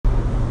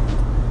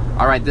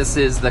All right, this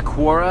is the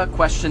Quora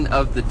question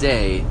of the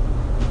day,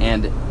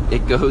 and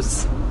it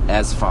goes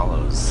as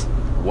follows.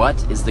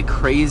 What is the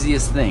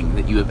craziest thing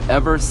that you have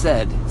ever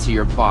said to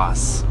your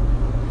boss?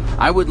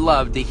 I would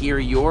love to hear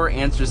your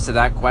answers to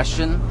that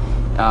question.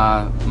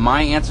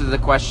 My answer to the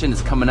question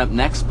is coming up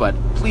next, but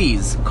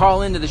please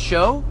call into the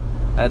show.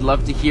 I'd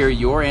love to hear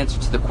your answer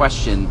to the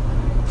question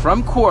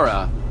from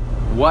Quora.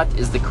 What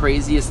is the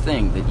craziest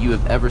thing that you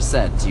have ever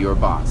said to your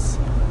boss?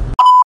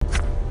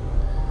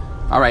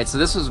 All right, so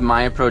this was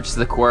my approach to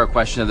the Quora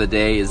question of the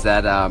day, is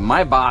that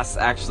my boss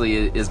actually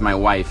is my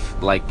wife,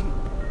 like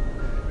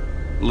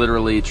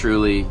literally,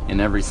 truly, in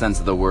every sense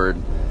of the word.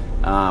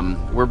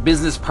 We're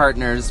business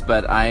partners,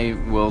 but I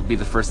will be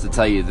the first to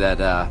tell you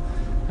that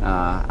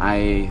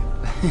I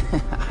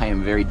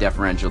am very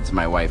deferential to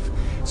my wife.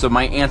 So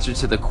my answer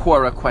to the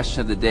Quora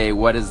question of the day,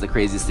 what is the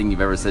craziest thing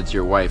you've ever said to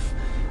your wife?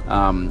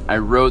 I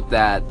wrote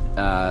that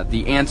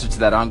the answer to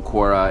that on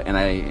Quora,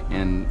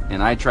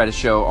 and I try to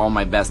show all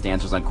my best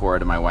answers on Quora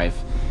to my wife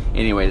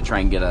anyway, to try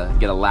and get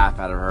a laugh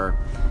out of her.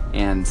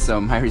 And so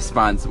my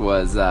response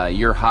was,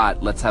 "You're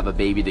hot, let's have a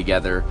baby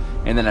together."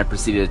 And then I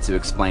proceeded to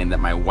explain that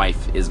my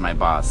wife is my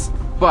boss.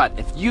 But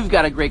if you've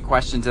got a great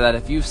question to that,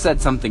 if you've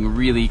said something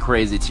really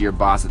crazy to your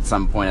boss at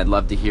some point, I'd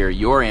love to hear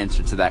your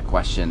answer to that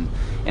question.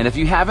 And if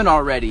you haven't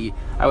already,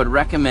 I would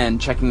recommend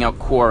checking out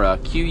Quora,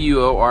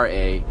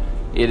 Quora.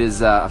 It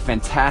is a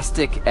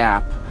fantastic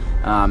app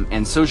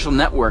and social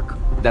network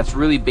that's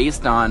really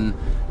based on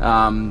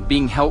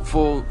being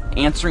helpful,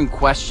 answering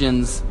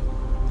questions,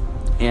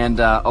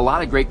 and a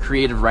lot of great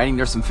creative writing.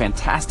 There's some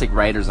fantastic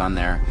writers on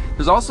there.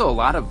 There's also a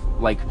lot of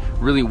like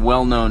really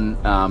well-known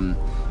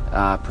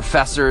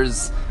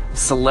professors,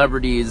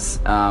 celebrities,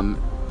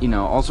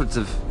 all sorts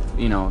of,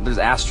 there's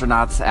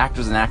astronauts,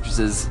 actors and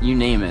actresses, you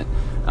name it.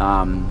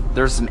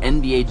 There's some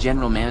NBA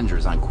general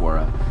managers on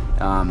Quora.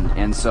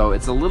 And so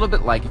it's a little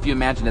bit like, if you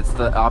imagine, it's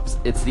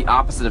the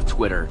opposite of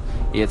Twitter.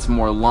 It's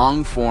more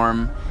long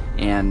form,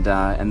 and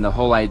the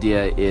whole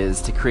idea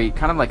is to create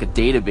kind of like a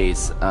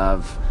database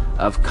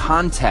of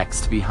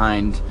context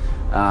behind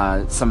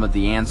some of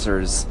the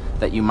answers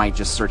that you might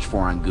just search for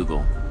on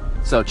Google.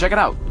 So check it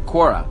out,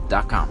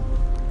 Quora.com.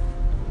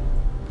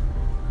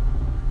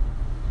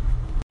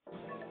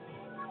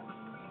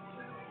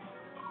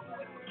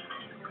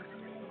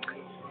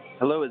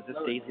 Hello, is this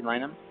Daisey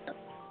Lynam?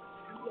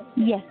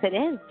 Yes, it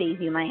is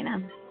Daisey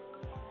Lynam.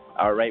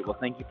 All right, well,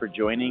 thank you for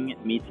joining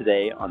me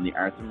today on the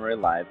Arthur Murray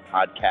Live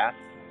podcast.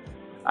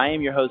 I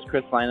am your host,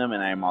 Chris Lynam,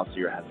 and I am also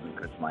your husband,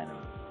 Chris Lynam.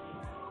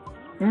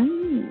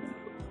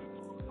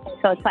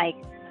 So it's like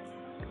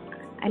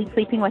I'm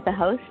sleeping with the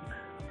host?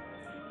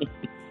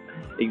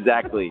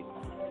 Exactly.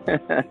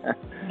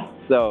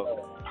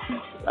 So,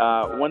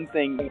 one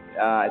thing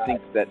I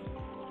think that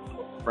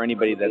for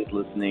anybody that's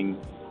listening,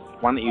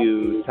 why don't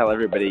you tell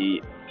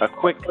everybody a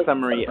quick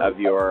summary of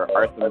your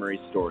Arthur Murray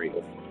story?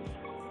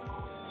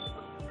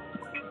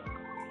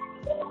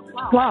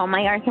 Well,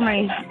 my Arthur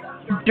Murray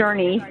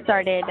journey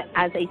started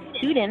as a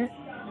student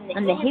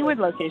in the Hayward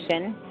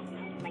location.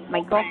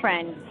 My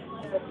girlfriend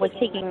was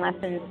taking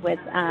lessons with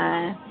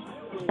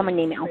someone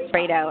named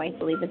Alfredo, I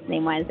believe his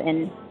name was,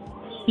 and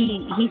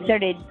he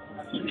started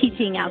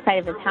teaching outside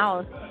of his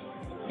house.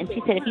 And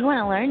she said, if you want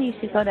to learn, you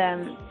should go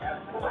to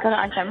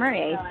Arthur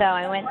Murray. So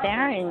I went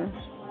there, and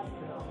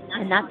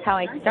that's how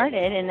I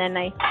started. And then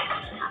I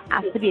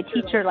asked to be a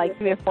teacher like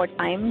 3 or 4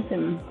 times,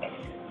 and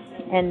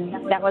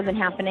that wasn't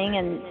happening.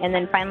 And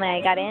then finally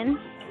I got in,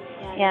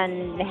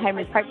 and they had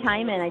me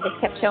part-time, and I just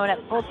kept showing up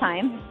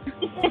full-time.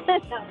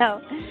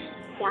 So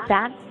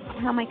that's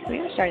how my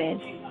career started.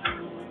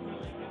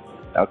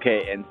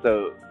 Okay, and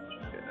so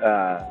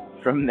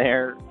from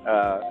there,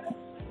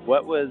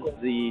 what was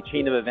the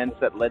chain of events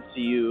that led to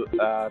you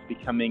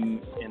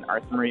becoming an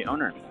Arthur Murray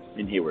owner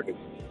in Hayward?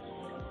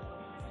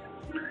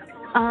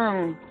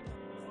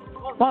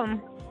 Well,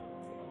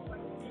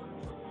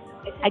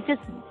 I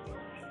just,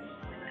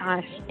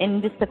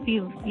 in just a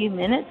few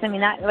minutes, I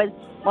mean, that was,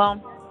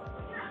 well,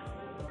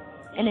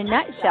 in a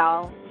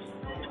nutshell,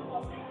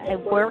 I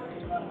worked,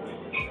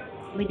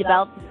 we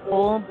developed the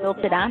school, built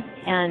it up,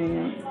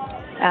 and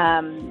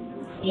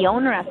the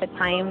owner at the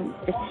time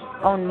just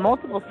owned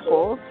multiple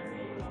schools,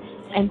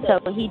 and so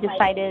he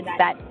decided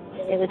that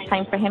it was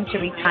time for him to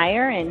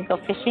retire and go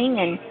fishing,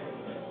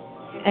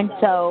 and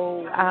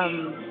so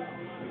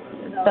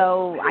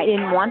I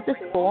didn't want the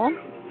school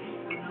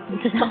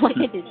because I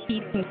wanted to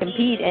teach and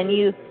compete, and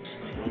you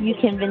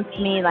convinced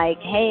me, like,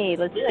 hey,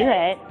 let's do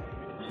it,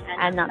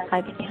 and that's how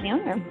I became the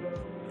owner.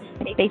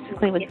 It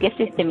basically was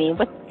gifted to me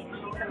with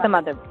some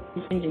other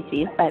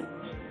contingencies, but...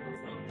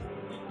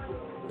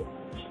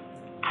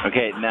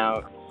 Okay,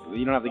 now,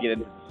 you don't have to get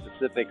into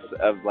specifics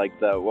of, like,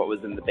 what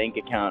was in the bank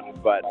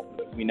account, but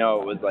we know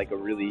it was, like, a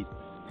really...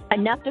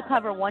 Enough to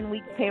cover 1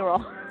 week's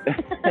payroll.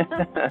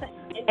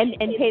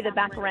 and pay the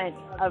back rent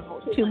of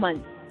 2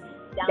 months.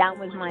 That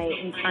was my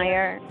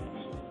entire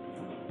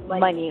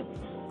money.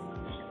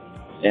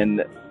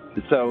 And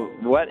so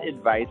what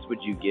advice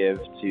would you give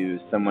to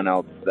someone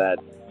else that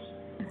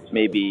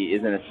maybe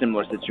is in a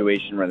similar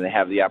situation where they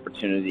have the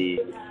opportunity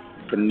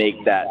to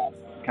make that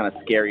kind of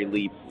scary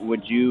leap,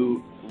 would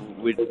you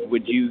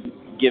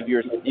give the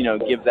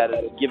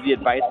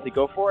advice to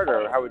go for it,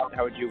 or how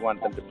would you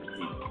want them to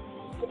proceed?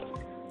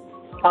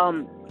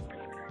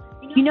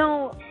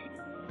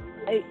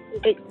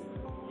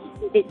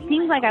 It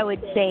seems like I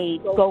would say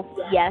go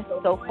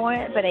for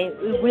it, but it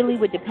really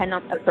would depend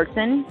on the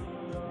person,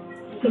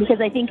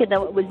 because I think that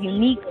what was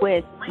unique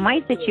with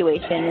my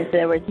situation is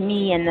there was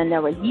me and then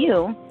there was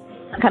you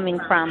coming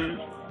from,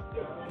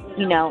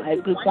 a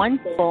Group 1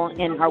 school,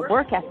 and our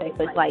work ethic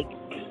was like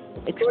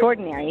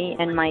extraordinary,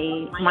 and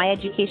my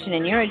education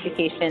and your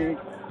education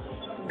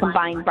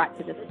combined brought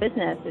to this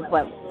business is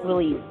what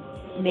really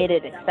made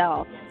it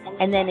excel.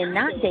 And then in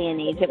that day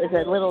and age, it was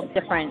a little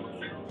different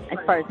as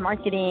far as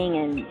marketing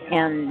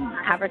and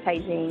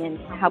advertising and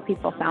how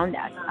people found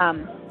us.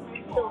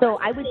 So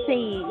I would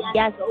say,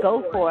 yes,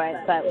 go for it,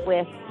 but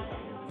with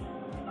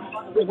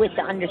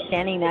the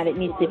understanding that it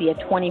needs to be a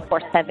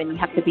 24/7. You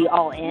have to be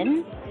all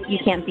in. You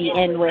can't be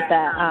in with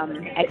a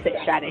exit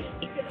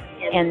strategy.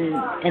 And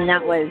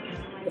that was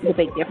the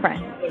big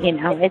difference.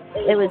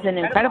 It was an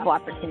incredible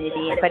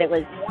opportunity, but it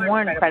was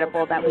more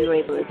incredible that we were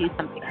able to do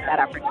something with that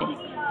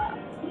opportunity.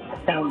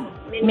 So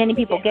many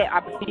people get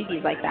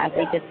opportunities like that.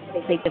 They just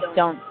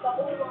don't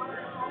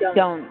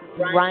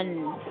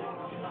run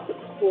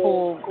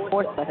full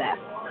force with it.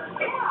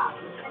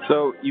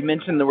 So you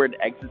mentioned the word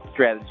exit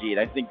strategy, and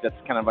I think that's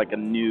kind of like a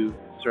new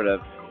sort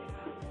of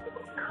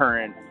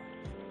current,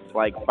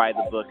 like by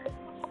the book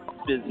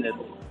business.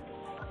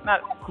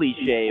 Not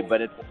cliche,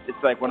 but it's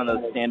like one of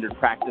those standard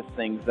practice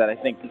things that I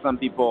think some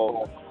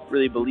people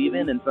really believe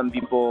in, and some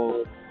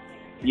people,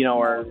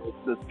 are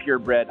those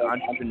purebred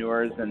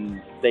entrepreneurs,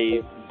 and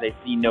they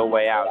see no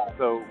way out.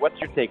 So what's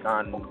your take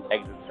on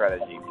exit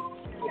strategy?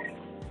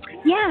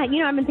 Yeah, I've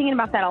been thinking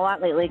about that a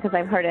lot lately because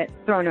I've heard it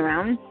thrown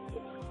around.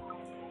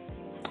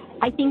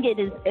 I think it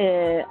is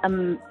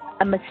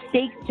a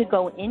mistake to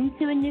go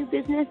into a new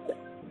business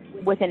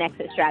with an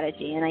exit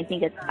strategy, and I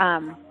think it's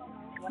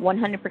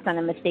 100%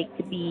 a mistake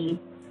to be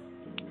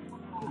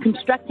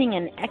constructing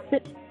an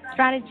exit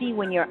strategy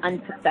when you're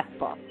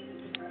unsuccessful.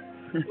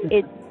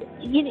 And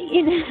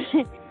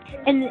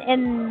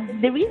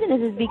the reason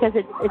is because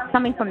it's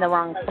coming from the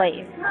wrong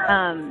place.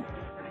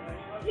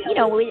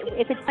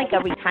 If it's like a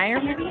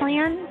retirement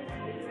plan,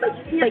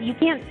 but you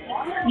can't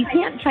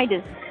try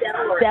to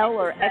sell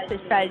or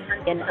exit strategy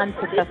an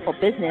unsuccessful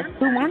business.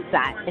 Who wants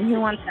that? And who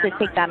wants to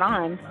take that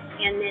on?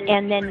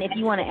 And then if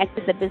you want to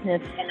exit the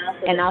business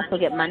and also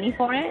get money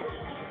for it,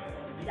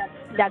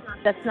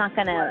 that's not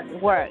going to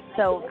work.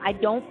 So I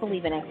don't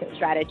believe in exit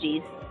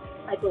strategies.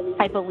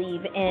 I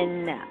believe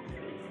in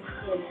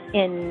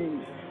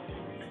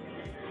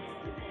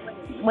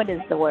what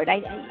is the word?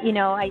 I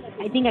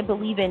think I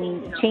believe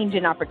in change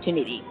and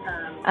opportunity.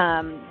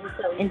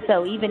 And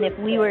so even if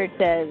we were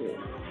to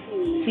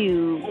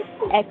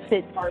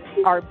exit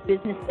our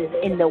businesses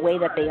in the way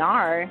that they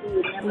are,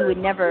 we would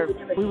never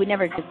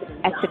just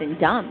exit and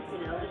dump,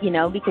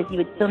 because you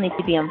would still need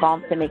to be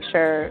involved to make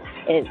sure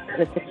it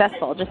was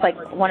successful. Just like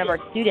one of our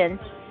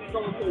students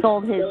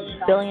sold his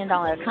 $1 billion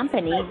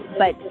company,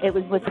 but it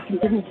was with the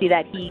contingency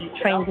that he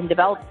trains and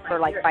develops for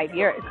like 5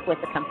 years with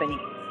the company,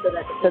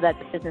 so that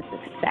the business is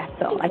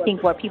successful. I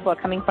think where people are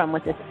coming from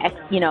with this, I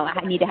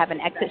need to have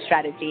an exit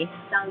strategy,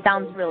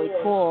 sounds really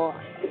cool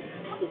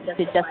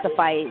to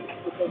justify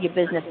your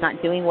business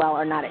not doing well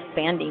or not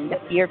expanding, the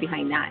fear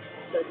behind that.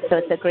 So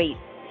it's a great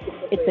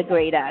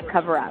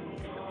cover up.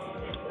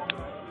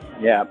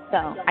 Yeah.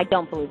 So I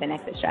don't believe in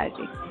exit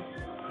strategy.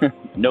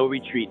 No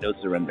retreat, no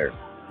surrender.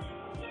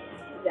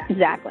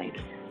 Exactly.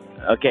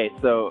 Okay,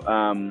 so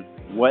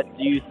what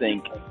do you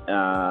think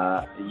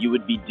you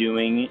would be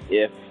doing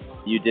if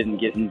you didn't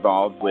get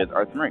involved with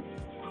Arthur Murray?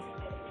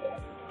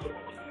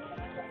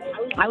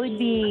 I would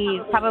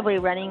be probably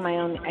running my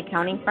own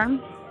accounting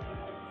firm.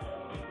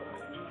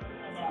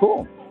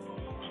 Cool.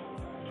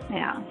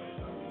 Yeah.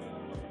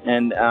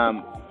 And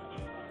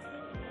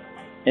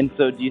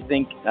so do you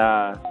think,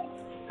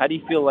 how do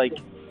you feel like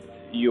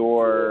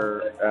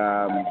your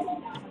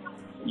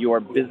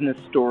business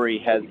story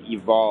has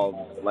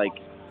evolved?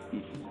 Like,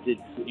 did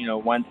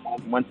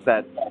once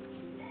that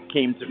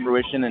came to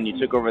fruition and you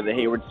took over the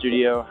Hayward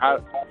studio, how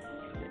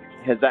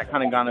has that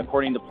kind of gone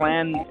according to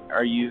plan?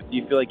 Do you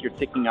feel like you're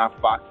ticking off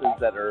boxes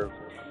that are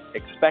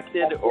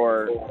expected,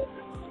 or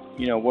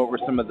what were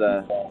some of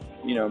the,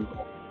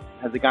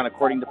 has it gone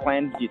according to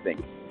plan, do you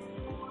think?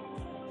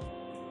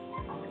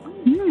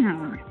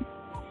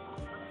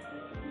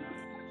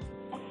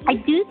 I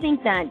do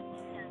think that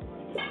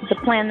the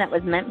plan that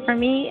was meant for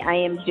me, I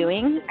am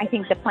doing. I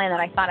think the plan that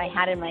I thought I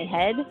had in my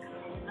head,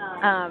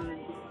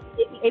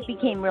 it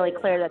became really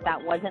clear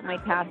that wasn't my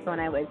path when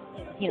I was,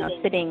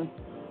 sitting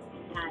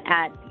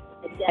at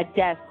a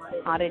desk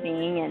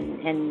auditing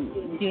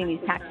and doing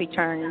these tax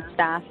return and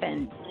stuff,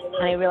 and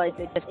I realized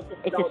it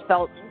just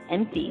felt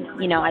empty.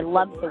 I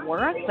loved the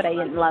work, but I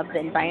didn't love the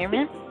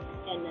environment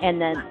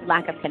and the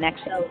lack of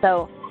connection.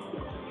 So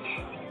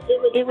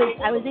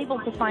I was able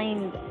to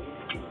find,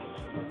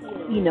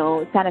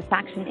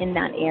 satisfaction in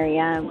that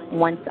area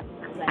once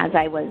as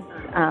I was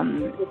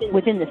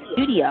within the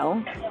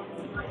studio,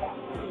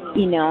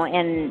 you know,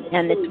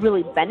 and it's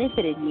really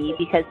benefited me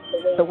because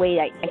the way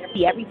I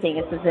see everything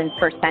is in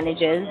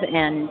percentages,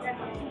 and,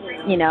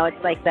 you know,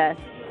 it's like the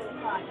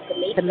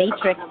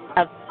matrix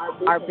of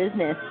our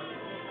business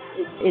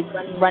is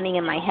running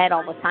in my head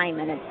all the time,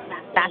 and it's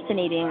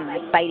fascinating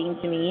and exciting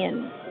to me,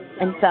 and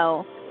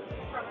so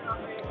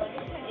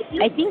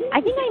I think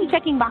I'm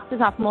checking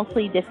boxes off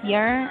mostly this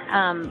year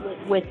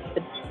with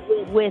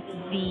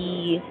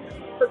the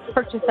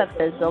purchase of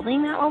the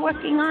building that we're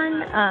working on.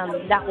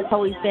 That has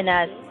always been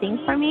a thing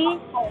for me,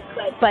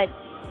 but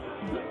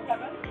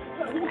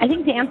I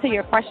think to answer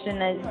your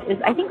question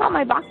is I think all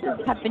my boxes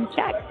have been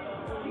checked,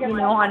 you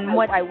know, on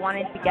what I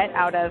wanted to get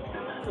out of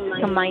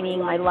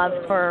combining my love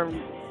for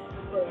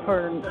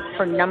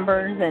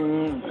numbers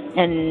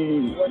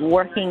and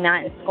working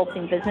that and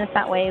sculpting business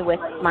that way with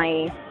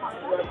my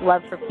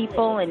love for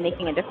people and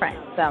making a difference.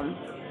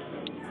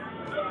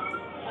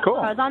 Cool.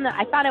 So I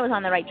thought I was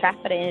on the right track,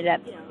 but I ended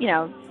up, you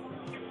know,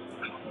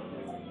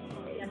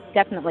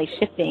 definitely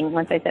shifting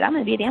once I said I'm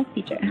going to be a dance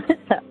teacher.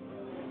 So.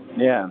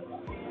 Yeah.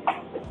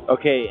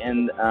 Okay,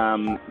 and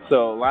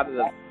so a lot of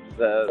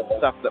the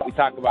stuff that we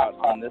talk about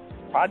on this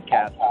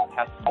podcast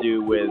has to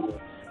do with,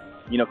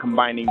 you know,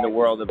 combining the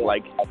world of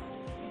like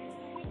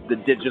the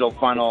digital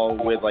funnel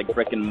with like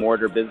brick and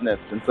mortar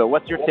business. And so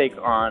what's your take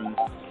on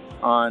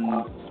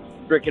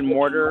brick and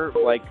mortar,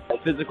 like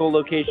physical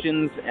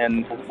locations,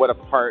 and what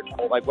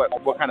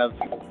kind of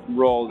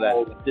role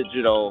that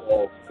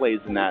digital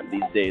plays in that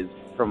these days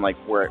from like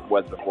where it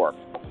was before?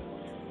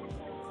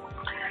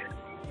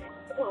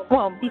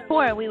 Well,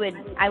 before I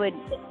would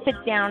sit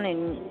down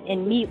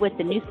and meet with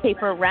the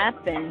newspaper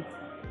rep and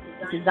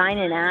design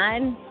an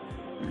ad,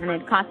 and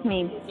it cost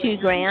me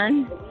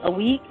 $2,000 a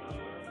week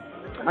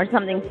or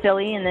something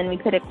silly, and then we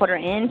put a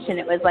 1/4 inch, and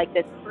it was like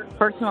this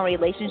personal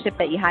relationship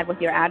that you had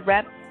with your ad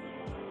rep.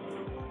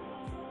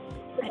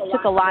 It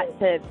took a lot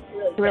to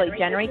really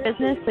generate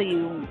business, so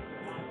you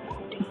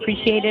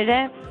appreciated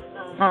it.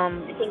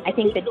 I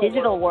think the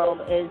digital world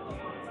is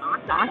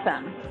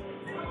awesome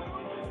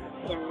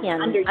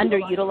and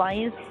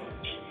underutilized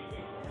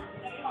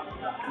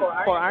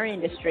for our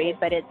industry,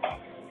 but it's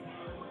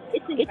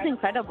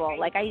incredible.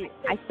 Like I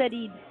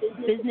studied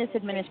business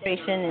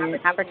administration and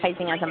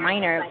advertising as a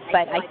minor,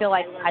 but I feel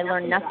like I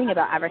learned nothing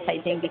about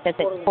advertising because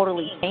it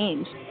totally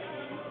changed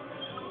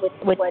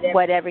with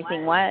what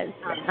everything was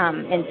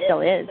and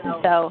still is.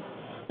 And so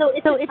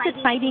it's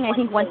exciting, I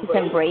think, once it's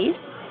embraced.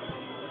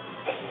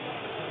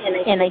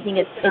 And I think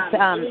it's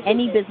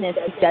any business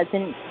that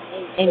doesn't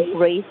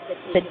embrace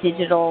the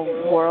digital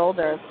world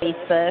or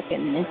Facebook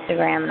and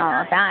Instagram and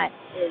all of that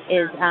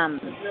is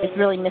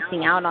really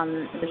missing out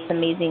on this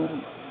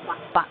amazing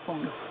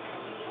platform.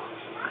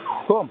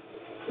 Cool.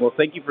 Well,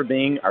 thank you for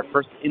being our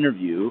first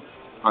interview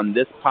on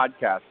this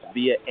podcast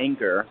via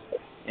Anchor.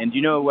 And do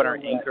you know what our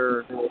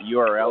Anchor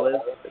URL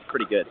is? It's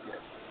pretty good.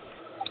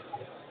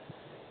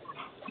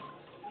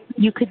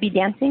 You could be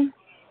dancing?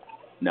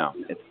 No,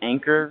 it's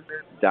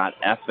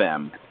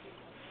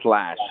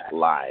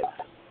anchor.fm/live.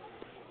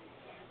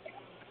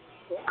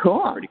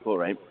 Cool. Pretty cool,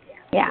 right?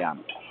 Yeah.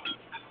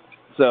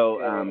 So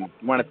I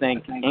want to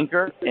thank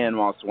Anchor, and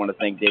we also want to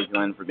thank Daisey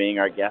Lynam for being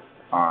our guest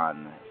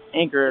on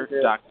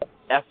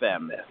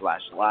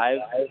anchor.fm/live.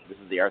 This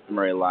is the Arthur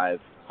Murray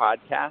Live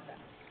podcast,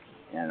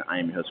 and I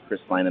am your host,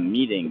 Chris Lynam,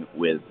 meeting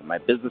with my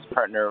business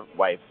partner,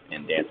 wife,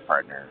 and dance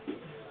partner,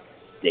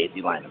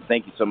 Daisey Lynam.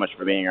 Thank you so much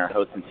for being our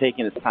host and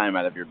taking this time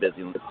out of your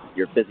busy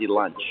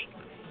lunch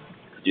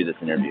to do this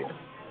interview.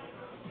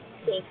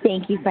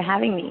 Thank you for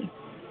having me.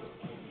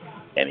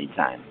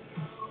 Anytime.